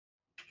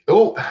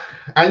Oh,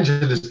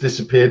 Angela's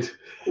disappeared.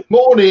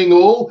 Morning,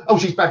 all. Oh,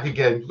 she's back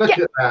again. Look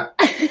Yeah. at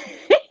that.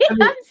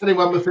 I'm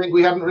Anyone would think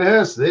we hadn't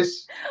rehearsed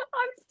this.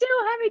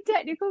 still having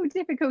technical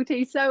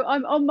difficulties, so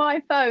I'm on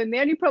my phone. The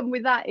only problem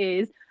with that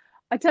is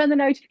I turned the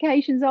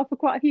notifications off for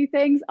quite a few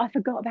things. I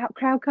forgot about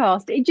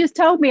Crowdcast. It just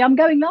told me I'm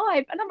going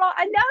live, and I'm like,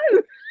 I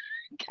know,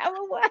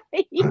 go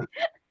away.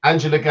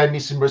 Angela gave me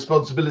some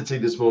responsibility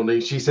this morning.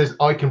 She says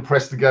I can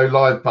press the go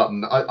live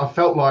button. I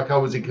felt like I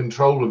was in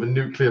control of a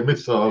nuclear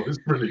missile. It was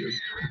brilliant.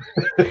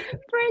 Press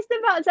the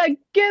button. So,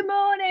 good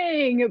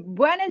morning,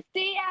 buenos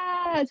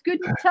dias,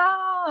 guten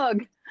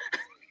tag.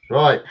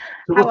 Right.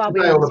 So How what's are we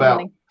today all all this about?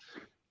 morning?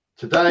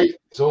 Today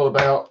it's all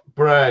about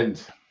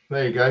brand.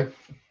 There you go.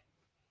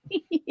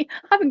 I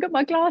haven't got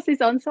my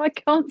glasses on, so I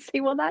can't see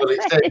what that Well,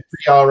 it says says.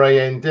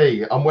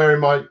 brand. I'm wearing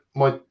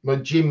my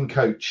gym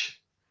coach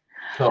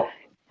top.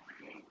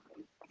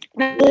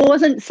 It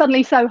wasn't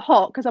suddenly so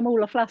hot because I'm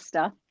all a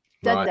fluster.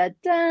 Da Right.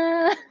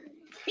 da da.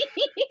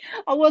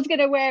 I was going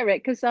to wear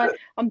it because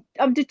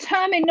I'm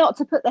determined not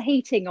to put the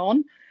heating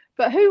on.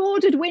 But who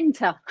ordered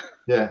winter?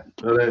 Yeah.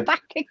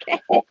 Back again.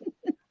 So,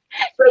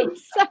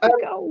 It's so um,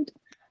 cold.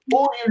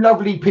 all you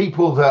lovely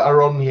people that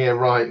are on here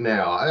right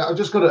now, I've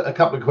just got a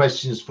couple of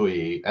questions for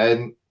you.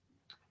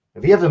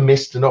 Have you ever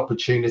missed an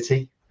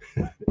opportunity?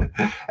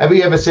 Have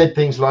you ever said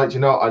things like,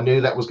 I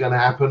knew that was going to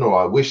happen,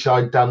 or I wish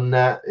I'd done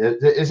that?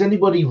 Has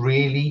anybody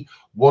really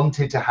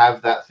wanted to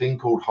have that thing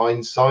called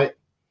hindsight?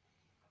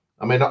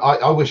 I mean,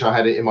 I wish I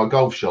had it in my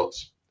golf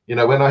shots.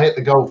 When I hit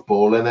the golf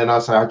ball and then I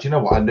say, do you know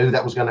what? I knew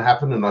that was going to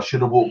happen and I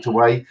should have walked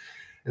away.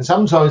 And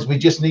sometimes we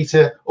just need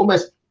to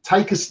almost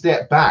take a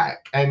step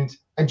back and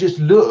just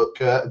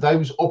look at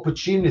those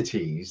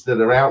opportunities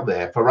that are out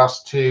there for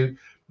us to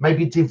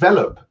maybe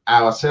develop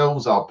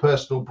ourselves, our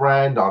personal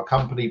brand, our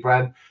company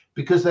brand,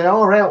 because they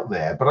are out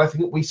there. But I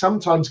think we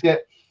sometimes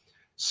get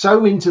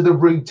so into the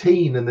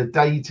routine and the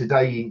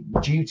day-to-day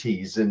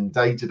duties and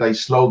day-to-day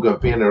slog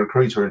of being a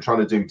recruiter and trying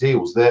to do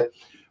deals that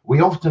we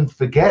often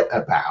forget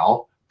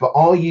about. But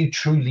are you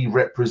truly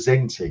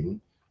representing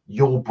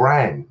your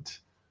brand?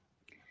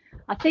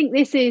 I think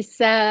this is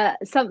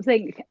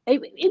something.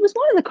 It was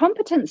one of the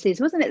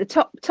competencies, wasn't it? The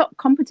top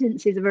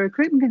competencies of a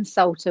recruitment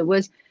consultant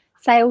was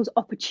sales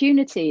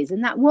opportunities,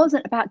 and that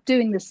wasn't about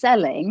doing the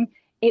selling.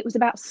 It was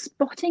about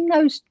spotting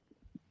those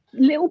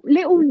little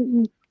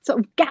sort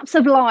of gaps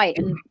of light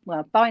and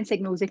buying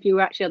signals if you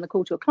were actually on the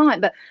call to a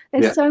client. But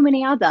there's Yeah. so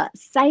many other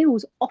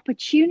sales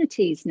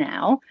opportunities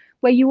now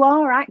where you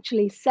are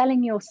actually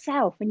selling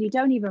yourself and you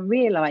don't even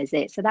realize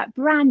it. So that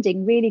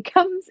branding really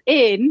comes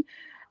in.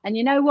 And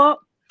you know what?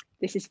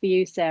 This is for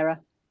you, Sarah.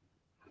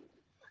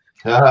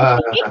 Are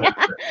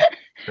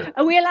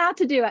we allowed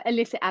to do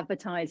illicit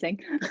advertising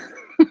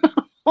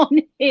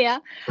on here?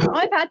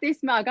 I've had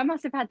this mug. I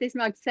must have had this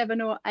mug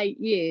 7 or 8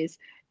 years.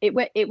 It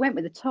went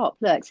with the top.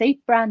 Look,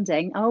 see,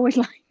 branding. I always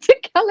like to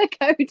colour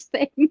code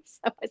things.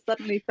 So I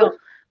suddenly thought,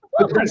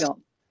 what have I got?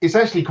 It's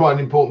actually quite an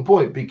important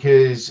point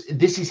because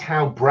this is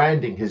how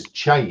branding has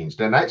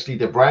changed. And actually,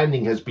 the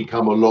branding has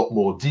become a lot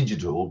more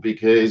digital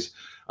because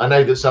I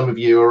know that some of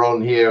you are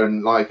on here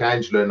and like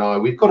Angela and I,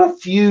 we've got a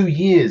few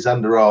years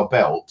under our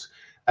belt.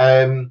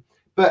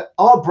 But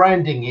our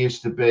branding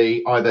used to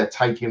be either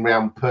taking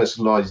around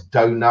personalized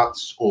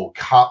donuts or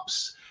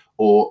cups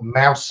or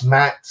mouse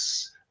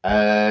mats,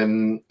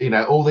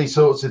 all these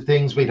sorts of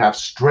things. We'd have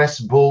stress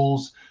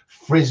balls,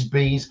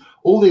 frisbees,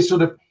 all this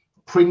sort of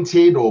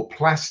printed or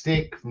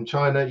plastic from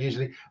China,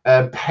 usually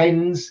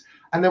pens.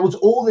 And there was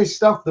all this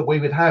stuff that we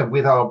would have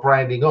with our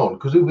branding on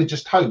because we would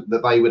just hope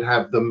that they would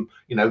have them,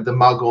 the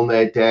mug on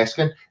their desk.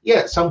 And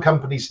yeah, some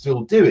companies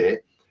still do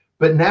it.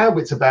 But now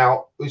it's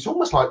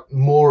almost like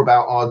more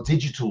about our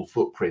digital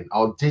footprint,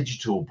 our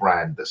digital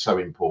brand that's so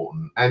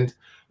important. And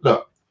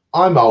look,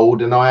 I'm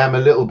old and I am a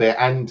little bit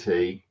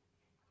anti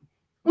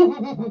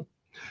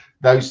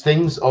those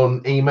things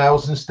on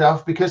emails and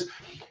stuff because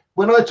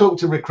when I talk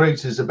to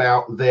recruiters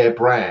about their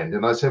brand,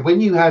 and I said,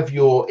 when you have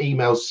your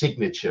email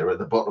signature at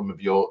the bottom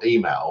of your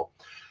email,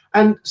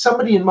 and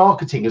somebody in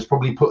marketing has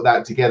probably put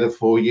that together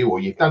for you, or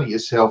you've done it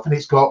yourself, and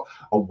it's got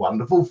a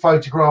wonderful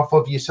photograph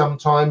of you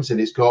sometimes, and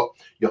it's got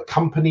your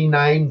company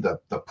name, the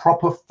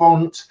proper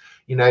font,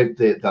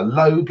 the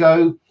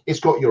logo. It's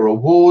got your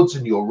awards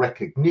and your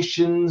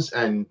recognitions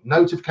and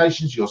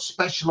notifications, your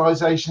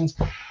specializations,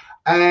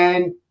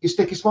 and you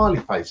stick a smiley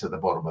face at the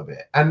bottom of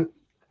it. And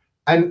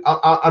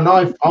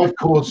I've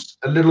caused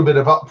a little bit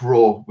of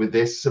uproar with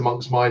this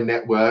amongst my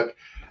network.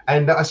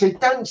 And I said,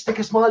 don't stick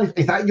a smiley.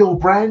 Is that your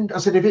brand? I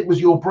said, if it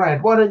was your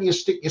brand, why don't you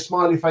stick your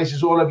smiley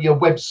faces all over your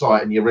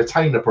website and your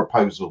retainer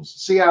proposals?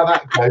 See how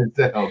that goes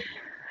down.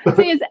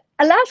 See, as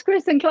Alas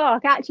Cripps and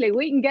Clarke, actually,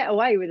 we can get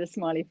away with a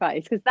smiley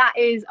face because that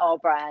is our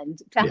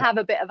brand, to have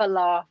a bit of a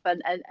laugh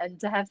and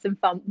to have some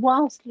fun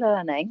whilst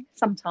learning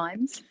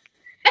sometimes.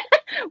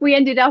 We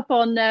ended up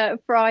on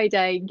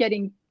Friday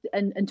getting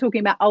and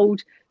talking about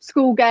old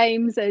school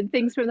games and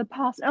things from the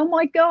past. Oh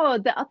my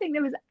God, I think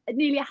there was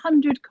nearly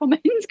 100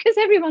 comments because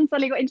everyone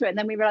suddenly got into it. And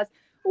then we realized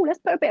oh, let's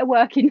put a bit of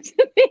work into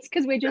this,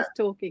 because we're just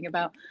talking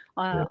about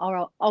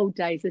our old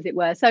days, as it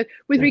were. So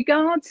with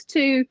regards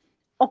to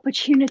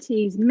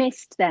opportunities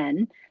missed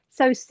then,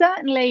 so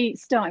certainly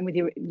starting with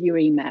your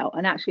email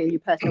and actually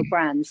your personal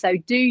brand. So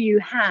do you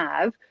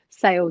have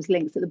sales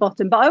links at the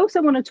bottom? But I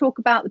also want to talk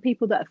about the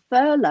people that are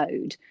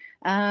furloughed,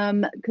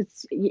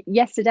 because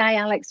yesterday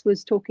Alex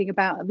was talking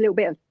about a little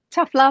bit of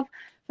tough love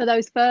for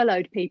those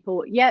furloughed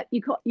people. Yeah,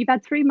 you've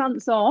had 3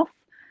 months off,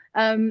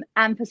 and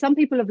for some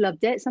people have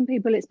loved it, some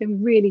people it's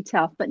been really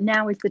tough, but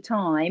now is the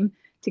time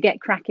to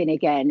get cracking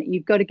again.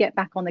 You've got to get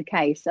back on the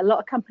case. A lot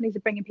of companies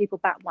are bringing people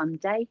back 1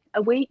 day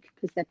a week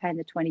because they're paying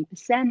the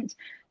 20%.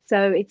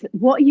 So it's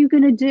what are you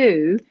going to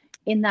do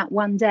in that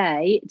 1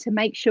 day to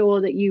make sure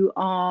that you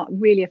are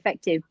really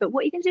effective? But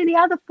what you can do the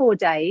other 4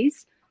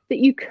 days that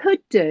you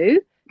could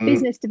do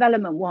business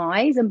development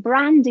wise and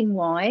branding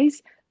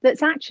wise,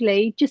 that's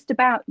actually just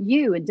about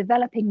you and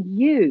developing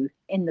you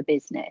in the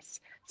business.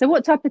 So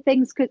what type of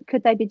things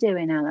could they be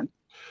doing, Alan?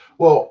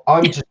 Well,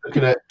 I'm just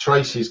looking at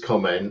Tracy's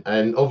comment,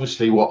 and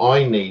obviously what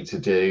I need to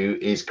do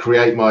is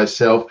create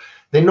myself.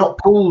 They're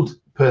not called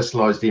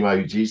personalized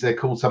emojis, they're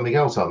called something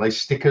else, aren't they?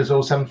 Stickers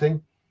or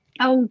something?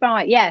 Oh,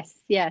 right.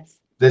 Yes.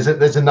 There's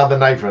another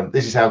name for them.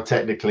 This is how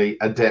technically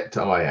adept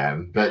I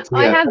am. But yeah.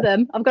 I have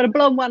them. I've got a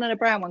blonde one and a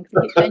brown one because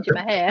I keep changing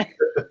my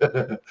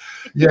hair.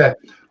 Yeah,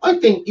 I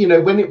think,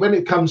 when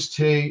it comes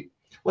to,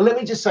 well, let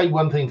me just say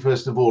one thing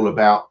first of all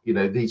about,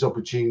 these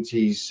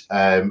opportunities.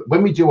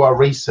 When we do our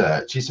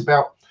research, it's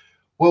about,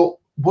 well,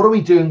 what are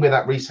we doing with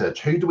that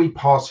research? Who do we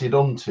pass it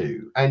on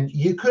to? And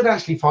you could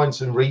actually find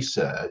some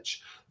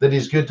research that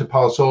is good to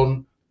pass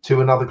on to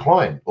another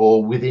client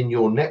or within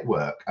your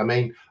network. I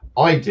mean,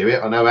 I do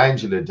it. I know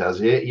Angela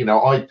does it.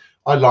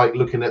 I like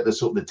looking at the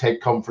sort of the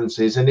TED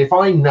conferences. And if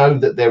I know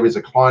that there is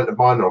a client of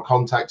mine or a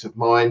contact of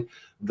mine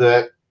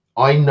that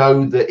I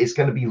know that it's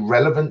going to be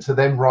relevant to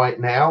them right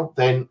now,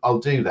 then I'll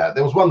do that.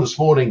 There was one this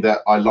morning that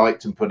I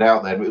liked and put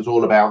out there, and it was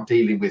all about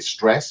dealing with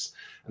stress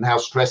and how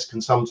stress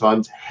can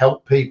sometimes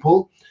help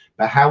people,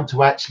 but how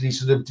to actually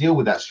sort of deal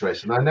with that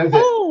stress. And I know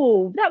that.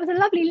 Oh, that was a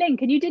lovely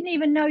link, and you didn't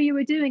even know you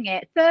were doing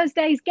it.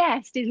 Thursday's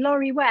guest is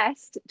Laurie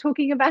West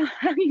talking about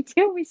how you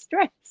deal with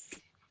stress.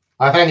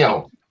 Thank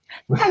you.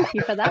 Thank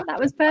you for that. That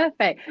was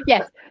perfect.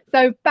 Yes.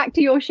 So back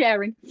to your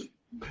sharing.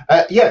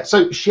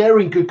 So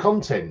sharing good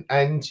content,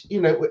 and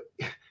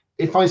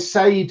if I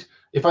said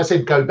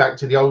go back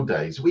to the old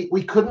days,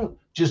 we couldn't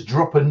just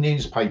drop a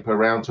newspaper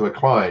around to a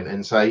client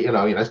and say,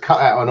 cut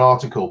out an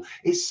article.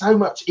 It's so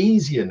much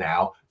easier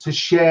now to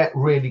share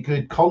really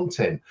good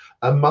content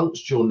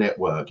amongst your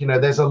network.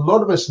 There's a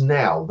lot of us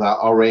now that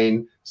are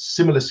in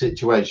similar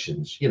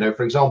situations.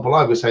 For example,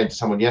 I was saying to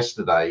someone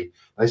yesterday,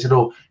 they said,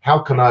 oh, how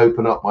can I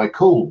open up my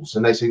calls?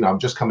 And they said, I'm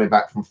just coming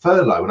back from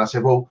furlough. And I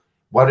said, well,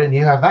 why don't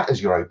you have that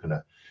as your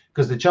opener?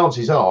 Because the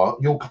chances are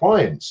your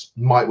clients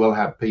might well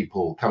have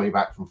people coming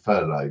back from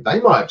furlough. They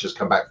might have just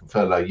come back from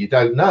furlough. You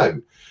don't know.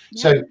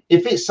 Yeah. So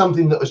if it's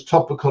something that was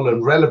topical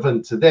and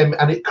relevant to them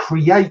and it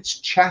creates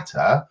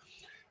chatter,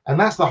 and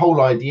that's the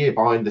whole idea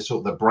behind the sort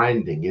of the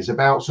branding, is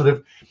about sort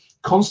of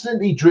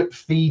constantly drip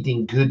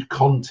feeding good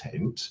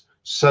content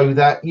so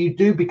that you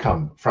do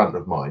become front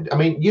of mind. I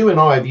mean, you and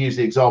I have used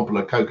the example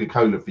of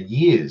Coca-Cola for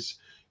years.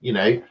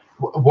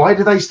 Why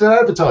do they still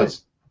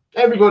advertise?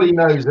 Everybody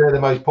knows they're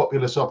the most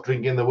popular soft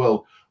drink in the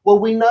world. Well,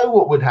 we know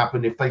what would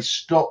happen if they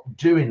stopped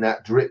doing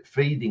that drip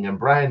feeding and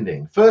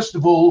branding. First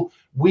of all,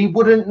 we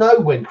wouldn't know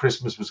when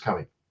Christmas was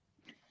coming.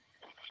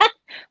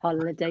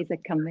 Holidays are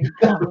coming.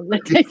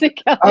 Holidays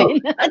are coming.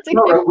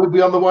 Tomorrow we'll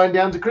be on the wind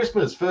down to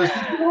Christmas. First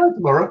of July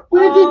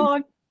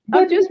tomorrow.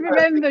 I've just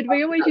remembered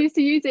we always used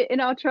to use it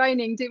in our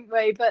training, didn't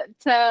we? But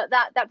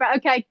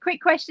okay,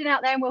 quick question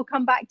out there, and we'll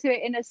come back to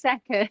it in a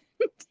second.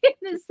 In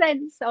the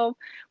sense of,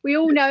 we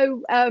all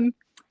know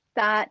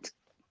that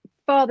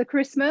Father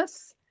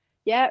Christmas,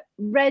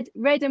 red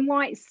and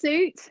white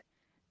suit,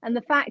 and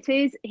the fact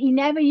is he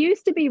never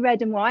used to be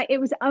red and white. It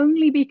was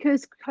only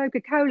because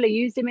Coca-Cola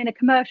used him in a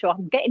commercial,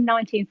 I'm getting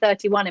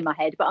 1931 in my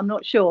head, but I'm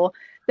not sure,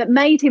 that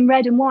made him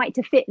red and white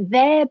to fit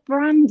their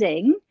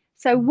branding.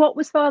 So what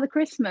was Father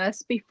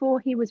Christmas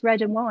before he was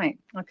red and white?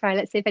 Okay,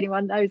 let's see if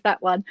anyone knows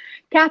that one.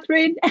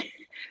 Catherine,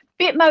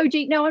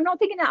 Bitmoji. No, I'm not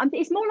thinking that.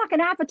 It's more like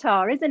an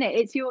avatar, isn't it?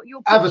 It's your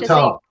picture.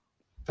 Avatar.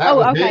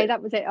 Okay,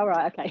 that was it. All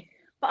right, okay.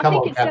 But Come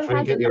on,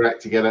 Catherine, get your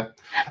act together.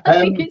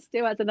 I think it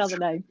still has another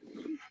name.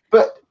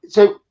 But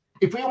so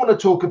if we want to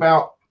talk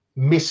about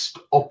missed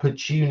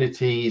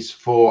opportunities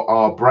for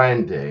our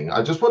branding,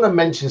 I just want to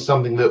mention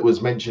something that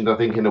was mentioned, I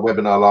think, in a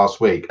webinar last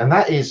week, and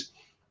that is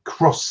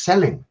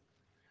cross-selling.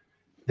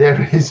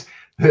 There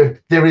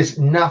is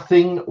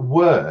nothing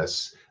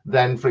worse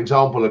than, for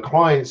example, a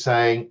client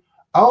saying,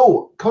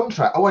 oh,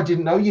 contract. Oh, I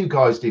didn't know you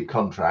guys did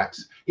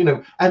contracts,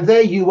 and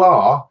there you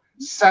are,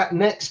 sat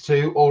next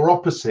to or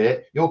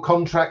opposite your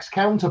contracts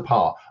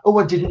counterpart. Oh,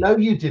 I didn't know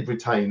you did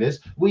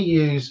retainers. We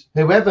use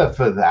whoever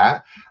for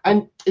that.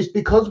 And it's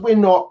because we're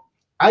not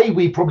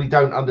we probably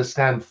don't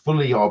understand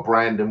fully our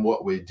brand and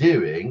what we're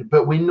doing,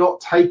 but we're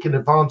not taking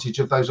advantage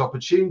of those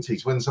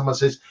opportunities. When someone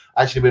says,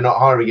 actually, we're not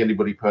hiring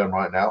anybody perm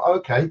right now.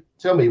 Okay,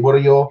 tell me, what are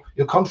your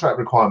contract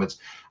requirements?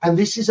 And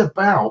this is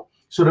about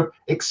sort of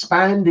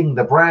expanding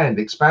the brand,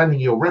 expanding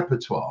your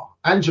repertoire.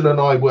 Angela and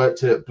I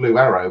worked at Blue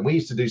Arrow, and we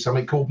used to do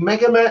something called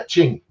mega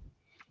matching.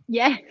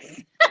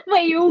 Yes,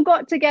 where you all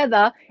got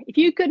together. If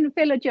you couldn't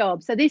fill a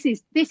job, so this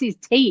is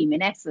team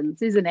in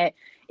essence, isn't it?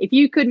 If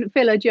you couldn't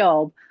fill a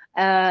job,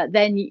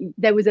 then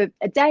there was a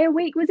day a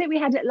week, was it? We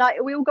had it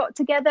like we all got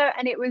together,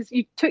 and it was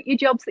you took your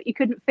jobs that you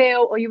couldn't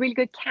fill, or your really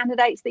good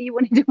candidates that you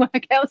wanted to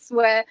work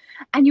elsewhere,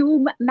 and you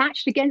all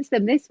matched against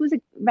them. This was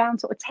around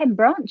sort of 10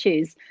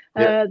 branches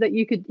that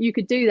you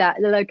could do that,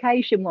 the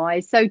location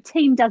wise. So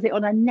team does it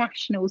on a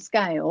national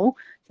scale.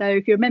 So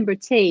if you remember a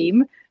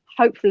team,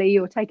 hopefully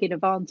you're taking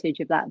advantage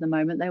of that at the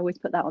moment. They always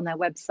put that on their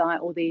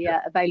website, or the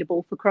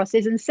available for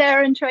crosses. And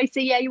Sarah and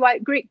Tracy, yeah, you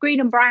right,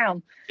 green and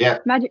brown. Yeah.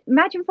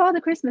 Imagine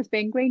Father Christmas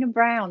being green and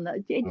brown.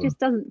 It just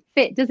doesn't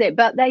fit, does it?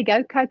 But there you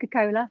go,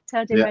 Coca-Cola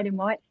turned in red and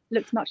white.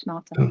 Looks much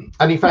smarter.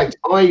 And in fact,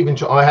 I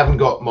haven't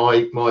got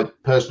my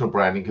personal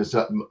branding because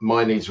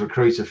mine is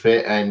recruiter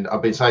fit, and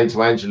I've been saying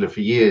to Angela for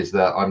years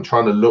that I'm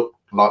trying to look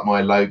like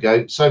my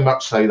logo, so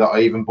much so that I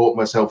even bought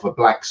myself a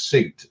black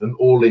suit, an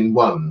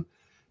all-in-one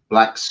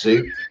black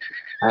suit.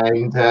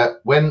 And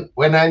when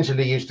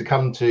Angela used to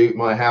come to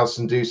my house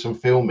and do some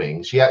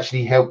filming, she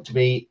actually helped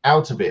me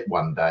out of it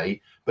one day,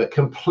 but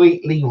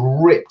completely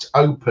ripped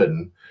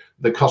open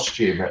the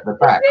costume at the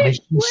back. I mean,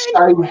 she's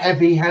so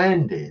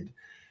heavy-handed.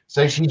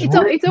 So she's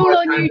it's all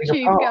on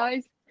YouTube,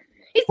 guys.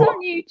 It's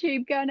on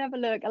YouTube. Go and have a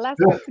look. Alas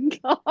Cripps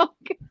and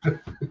Clarke.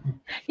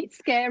 It's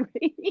scary.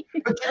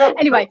 But,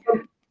 anyway,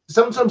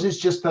 sometimes it's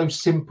just those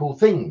simple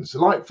things.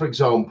 Like, for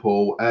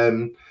example,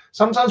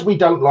 sometimes we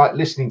don't like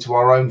listening to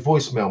our own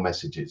voicemail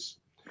messages.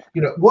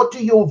 You know, what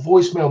do your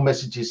voicemail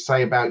messages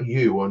say about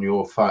you on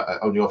your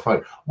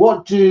phone?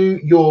 What do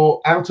your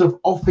out of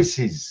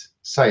offices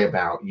say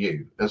about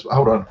you?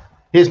 Hold on.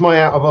 Here's my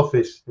out of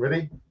office.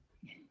 Ready?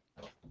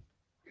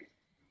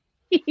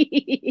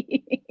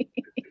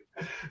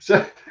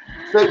 so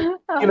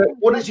you know,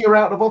 what does your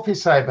out of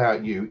office say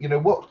about you? You know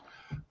what?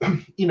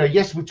 You know,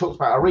 yes, we've talked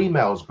about our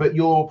emails, but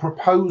your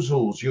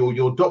proposals,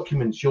 your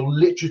documents, your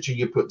literature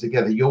you put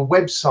together, your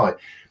website,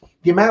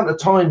 the amount of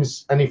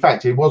times, and in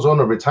fact, it was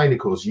on a retainer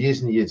course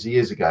years and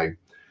years ago.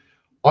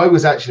 I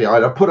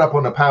put up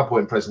on a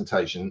PowerPoint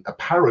presentation a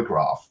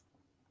paragraph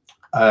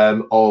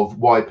of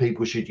why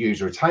people should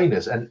use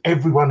retainers, and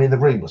everyone in the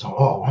room was like,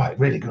 oh, right,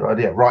 really good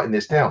idea, writing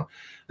this down.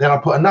 Then I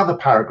put another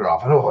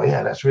paragraph, and oh,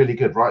 yeah, that's really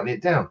good, writing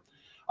it down.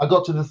 I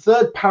got to the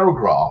third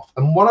paragraph,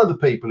 and one of the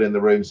people in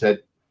the room said,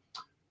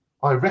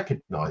 I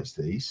recognize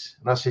these.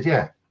 And I said,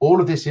 yeah, all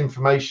of this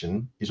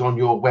information is on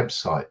your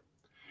website.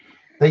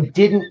 They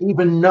didn't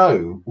even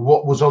know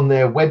what was on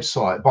their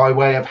website by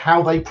way of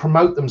how they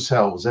promote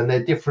themselves and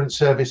their different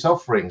service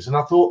offerings. And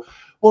I thought,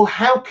 well,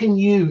 how can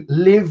you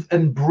live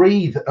and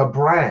breathe a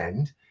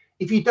brand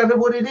if you don't know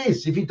what it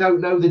is, if you don't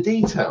know the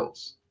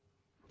details?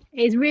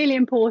 It's really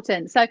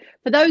important. So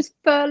for those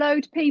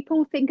furloughed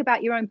people, think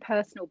about your own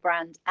personal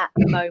brand at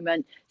the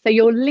moment. So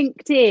your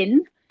LinkedIn,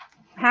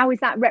 how is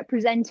that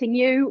representing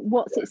you?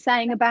 What's it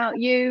saying about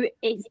you?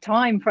 It's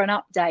time for an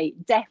update,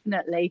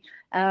 definitely.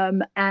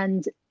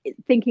 And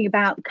thinking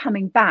about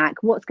coming back,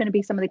 what's going to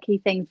be some of the key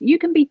things? You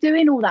can be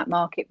doing all that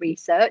market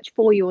research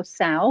for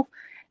yourself.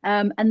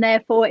 And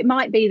therefore, it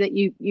might be that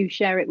you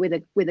share it with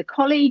a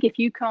colleague if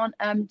you can't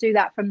do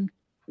that from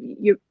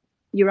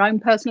your own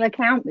personal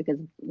account because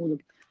of all the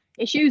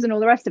issues and all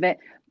the rest of it.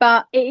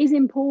 But it is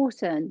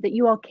important that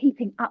you are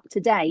keeping up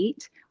to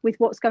date with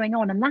what's going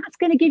on, and that's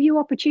going to give you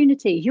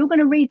opportunities. You're going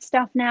to read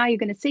stuff now, you're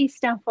going to see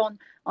stuff on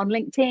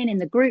LinkedIn, in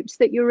the groups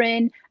that you're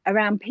in,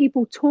 around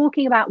people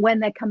talking about when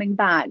they're coming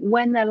back,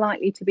 when they're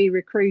likely to be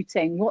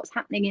recruiting, what's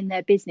happening in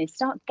their business.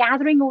 Start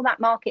gathering all that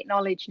market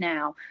knowledge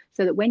now,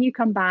 so that when you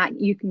come back,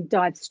 you can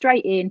dive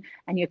straight in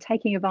and you're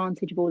taking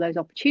advantage of all those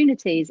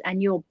opportunities.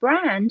 And your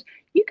brand,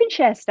 you can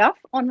share stuff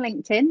on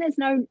LinkedIn. There's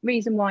no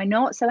reason why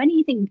not. So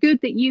anything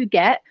good that you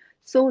get,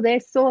 saw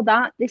this, saw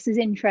that, this is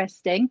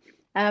interesting.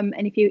 And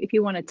if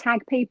you want to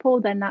tag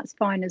people, then that's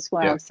fine as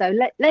well. Yeah. So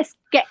let's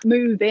get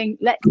moving,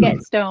 let's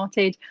get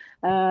started,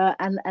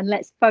 and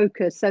let's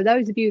focus. So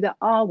those of you that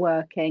are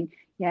working,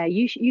 yeah,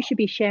 you should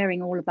be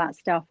sharing all of that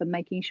stuff and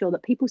making sure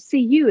that people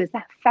see you as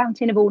that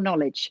fountain of all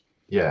knowledge.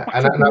 Yeah,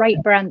 that's a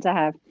great brand to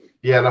have.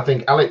 Yeah, and I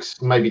think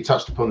Alex maybe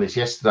touched upon this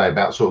yesterday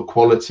about sort of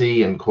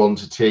quality and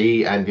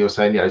quantity, and you're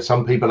saying, you know,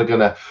 some people are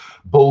going to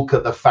balk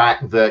at the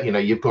fact that, you know,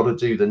 you've got to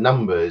do the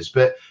numbers,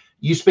 but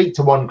you speak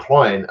to one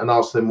client and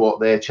ask them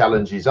what their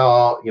challenges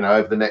are, you know,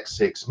 over the next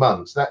 6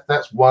 months.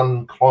 That's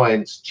one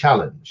client's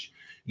challenge.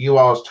 you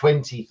ask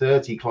 20,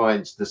 30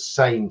 clients the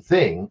same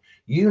thing,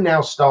 you now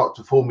start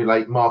to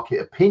formulate market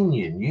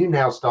opinion. You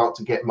now start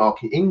to get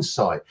market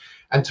insight.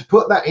 And to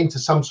put that into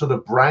some sort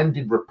of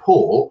branded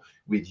report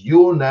with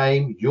your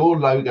name, your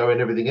logo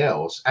and everything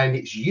else, and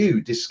it's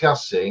you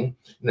discussing,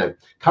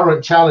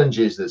 current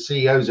challenges that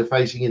CEOs are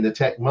facing in the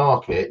tech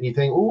market, and you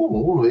think,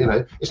 oh,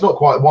 it's not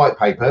quite white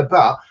paper,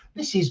 but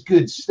this is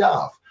good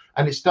stuff.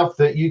 And it's stuff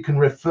that you can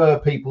refer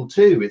people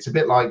to. It's a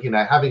bit like,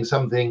 having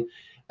something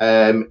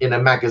in a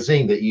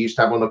magazine that you used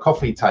to have on a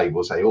coffee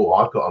table, say, oh,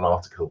 I've got an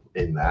article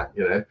in that,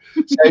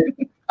 So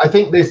I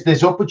think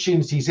there's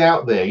opportunities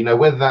out there,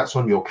 whether that's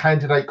on your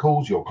candidate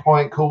calls, your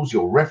client calls,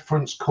 your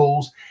reference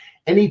calls,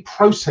 any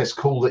process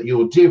call that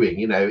you're doing,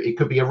 it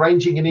could be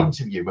arranging an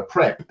interview, a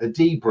prep, a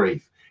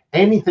debrief,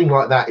 anything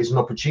like that is an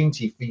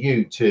opportunity for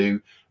you to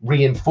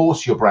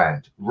reinforce your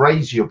brand,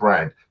 raise your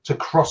brand, to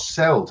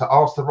cross-sell, to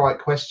ask the right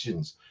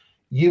questions.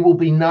 You will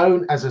be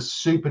known as a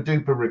super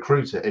duper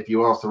recruiter if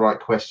you ask the right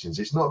questions.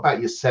 It's not about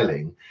your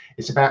selling.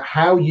 It's about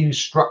how you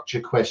structure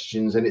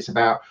questions, and it's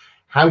about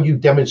how you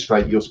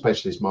demonstrate your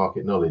specialist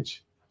market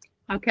knowledge.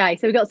 Okay,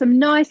 so we've got some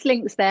nice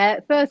links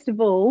there. First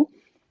of all,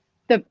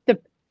 the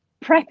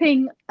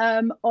prepping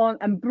on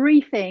and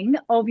briefing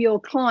of your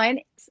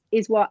clients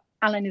is what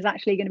Alan is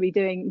actually going to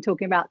be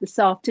talking about this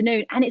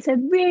afternoon. And it's a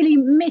really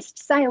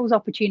missed sales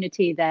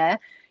opportunity there.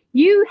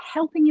 You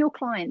helping your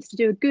clients to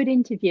do a good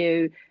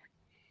interview.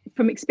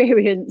 From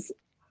experience,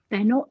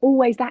 they're not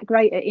always that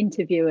great at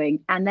interviewing,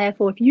 and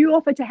therefore if you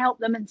offer to help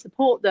them and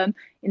support them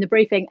in the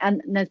briefing,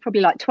 and there's probably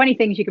like 20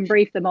 things you can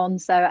brief them on,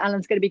 so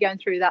Alan's going to be going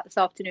through that this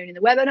afternoon in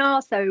the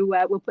webinar, so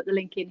we'll put the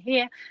link in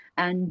here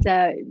and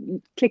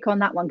click on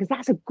that one, because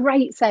that's a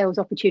great sales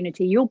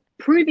opportunity. You're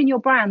proving your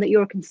brand that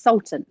you're a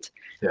consultant,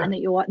 and that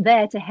you're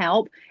there to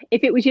help.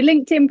 If it was your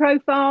LinkedIn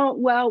profile,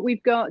 well,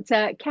 we've got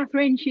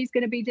Catherine. She's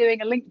going to be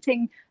doing a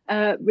LinkedIn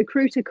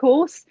recruiter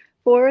course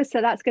for us, so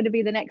that's going to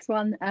be the next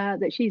one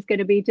that she's going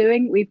to be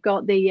doing. We've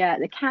got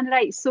the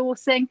candidate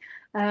sourcing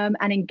and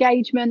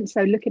engagement,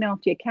 so looking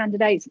after your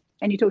candidates.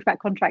 And you talked about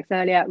contracts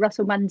earlier.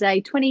 Russell, Monday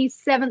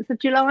 27th of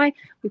July,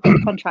 we've got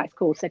the contracts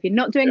course. So if you're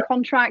not doing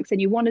contracts and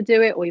you want to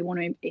do it, or you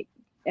want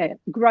to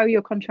grow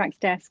your contracts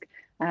desk,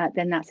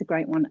 then that's a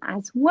great one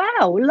as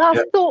well.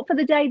 Last thought for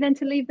the day then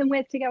to leave them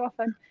with, to go off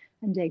and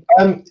do.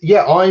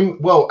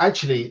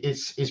 Actually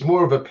it's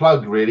more of a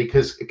plug really,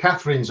 because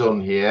Catherine's on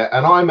here,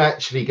 and I'm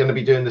actually going to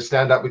be doing the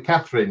stand up with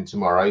Catherine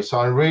tomorrow, so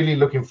I'm really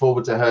looking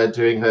forward to her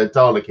doing her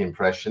Dalek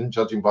impression,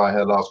 judging by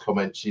her last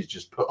comment she's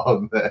just put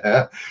on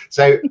there.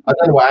 So I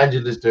don't know what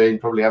Angela's doing,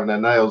 probably having her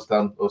nails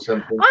done or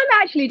something.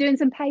 I'm actually doing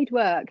some paid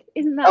work.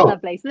 Isn't that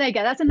lovely? So there you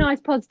go, that's a nice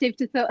positive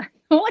to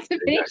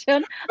finish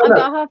on. I've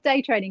got a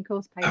half-day training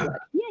course, paid work.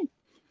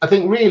 I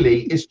think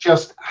really it's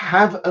just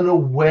have an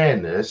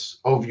awareness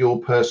of your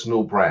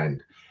personal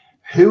brand.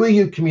 Who are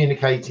you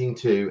communicating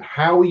to?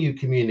 How are you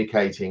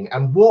communicating?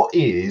 And what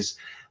is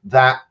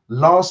that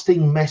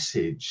lasting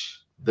message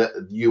that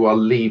you are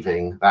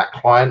leaving that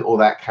client or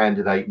that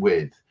candidate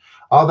with?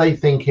 Are they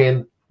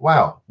thinking,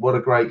 wow, what a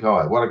great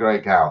guy, what a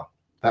great gal?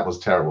 That was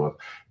terrible.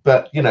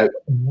 But,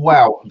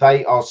 wow,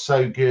 they are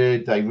so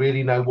good. They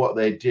really know what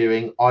they're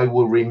doing. I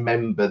will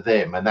remember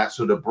them. And that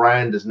sort of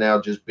brand has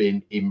now just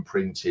been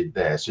imprinted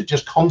there. So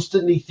just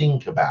constantly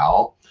think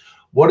about,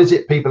 what is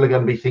it people are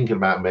going to be thinking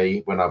about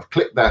me when I've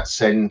clicked that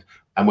send,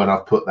 and when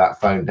I've put that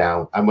phone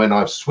down, and when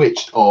I've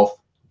switched off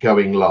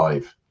going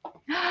live.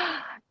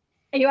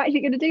 Are you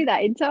actually going to do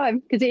that in time?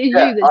 Because it is you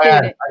that's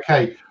doing it.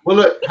 Okay. Well,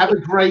 look, have a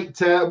great,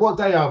 what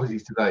day are we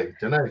today?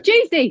 Don't know.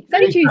 Tuesday. It's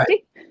only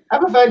Tuesday.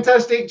 Have a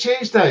fantastic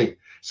Tuesday.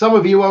 Some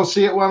of you I'll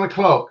see at 1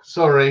 o'clock.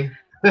 Sorry.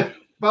 Bye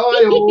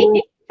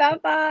all.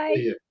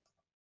 Bye-bye.